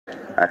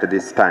at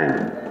this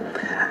time.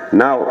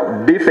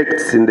 Now,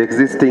 defects in the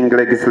existing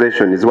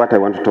legislation is what I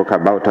want to talk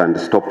about and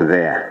stop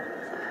there.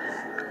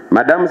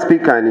 Madam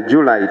Speaker, in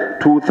July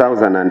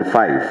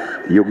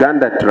 2005,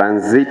 Uganda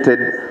transited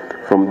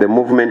from the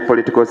movement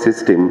political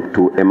system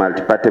to a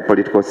multi-party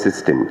political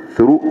system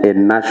through a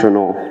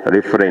national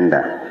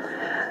referenda.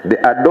 The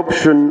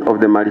adoption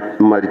of the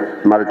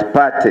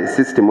multi-party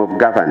system of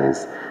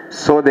governance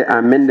saw the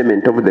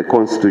amendment of the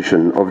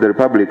Constitution of the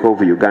Republic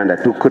of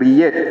Uganda to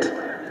create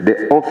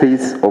the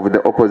office of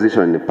the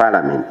opposition in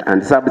Parliament,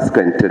 and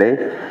subsequently,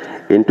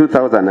 in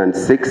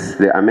 2006,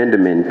 the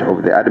amendment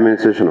of the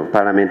Administration of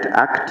Parliament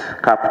Act,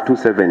 Cap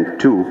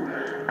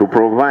 272, to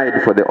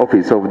provide for the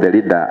office of the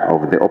Leader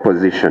of the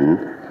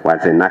Opposition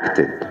was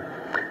enacted.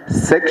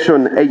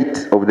 Section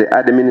 8 of the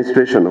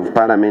Administration of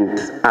Parliament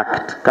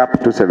Act, Cap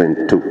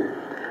 272,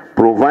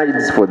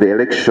 provides for the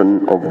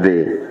election of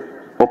the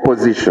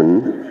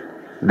opposition,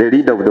 the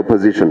Leader of the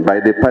Opposition, by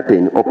the party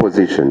in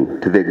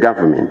opposition to the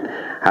government,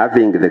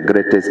 having the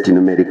greatest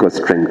numerical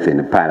strength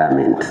in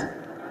Parliament.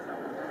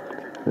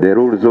 The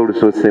rules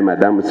also say,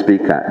 Madam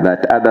Speaker,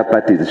 that other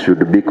parties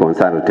should be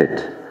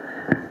consulted.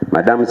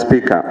 Madam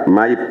Speaker,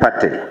 my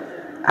party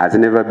has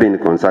never been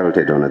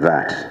consulted on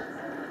that.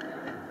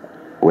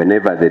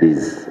 Whenever there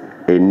is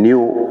a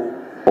new,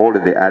 all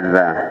the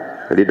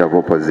other Leader of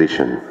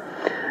Opposition.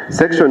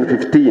 Section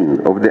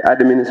 15 of the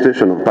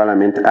Administration of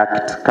Parliament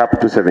Act, Cap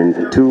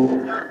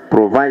 272,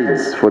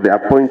 provides for the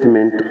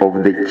appointment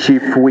of the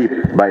Chief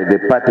Whip by the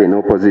party in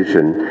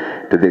opposition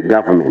to the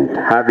government,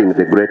 having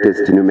the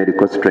greatest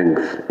numerical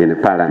strength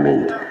in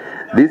Parliament.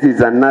 This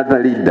is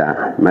another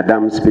leader,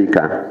 Madam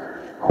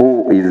Speaker,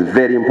 who is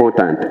very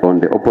important on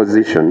the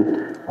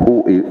opposition,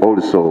 who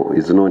also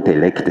is not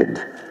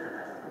elected.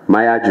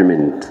 My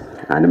argument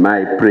and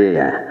my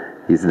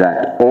prayer is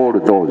that all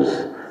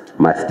those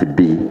must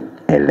be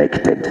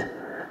elected.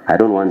 I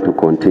don't want to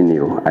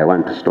continue. I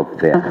want to stop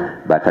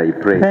there, but I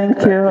pray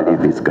that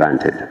it is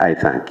granted. I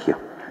thank you.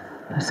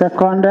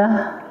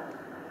 Seconder.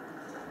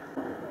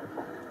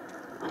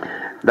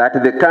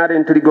 That the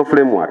current legal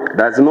framework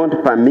does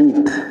not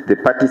permit the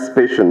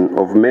participation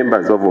of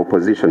members of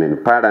opposition in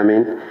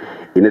Parliament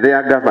in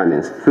their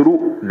governance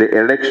through the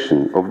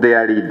election of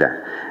their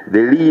leader,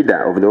 the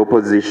Leader of the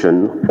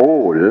Opposition,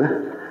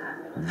 or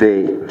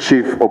the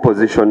Chief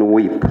Opposition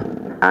Whip,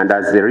 and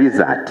as a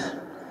result,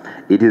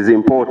 it is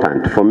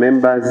important for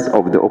members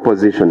of the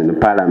opposition in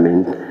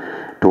Parliament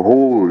to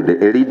hold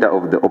a Leader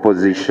of the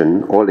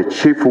Opposition or a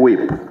Chief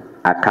Whip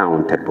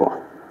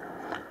accountable,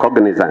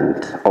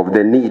 cognizant of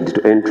the need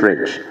to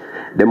entrench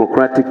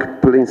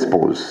democratic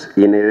principles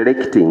in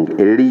electing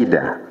a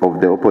Leader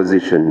of the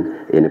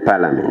Opposition in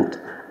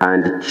Parliament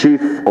and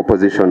Chief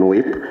Opposition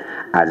Whip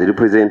as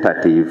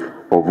representative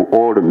of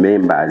all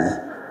members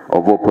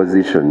of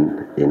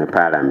opposition in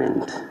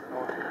Parliament.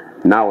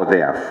 Now,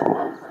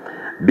 therefore,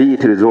 be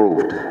it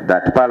resolved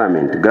that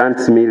Parliament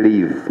grants me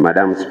leave,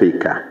 Madam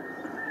Speaker,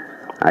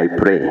 I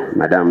pray,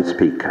 Madam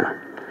Speaker,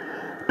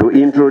 to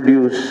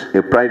introduce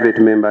a private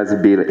member's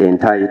bill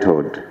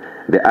entitled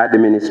the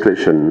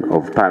Administration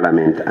of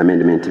Parliament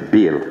Amendment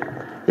Bill,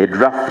 a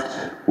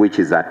draft which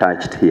is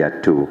attached here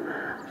to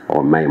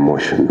my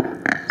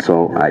motion.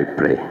 So I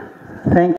pray. Thank you.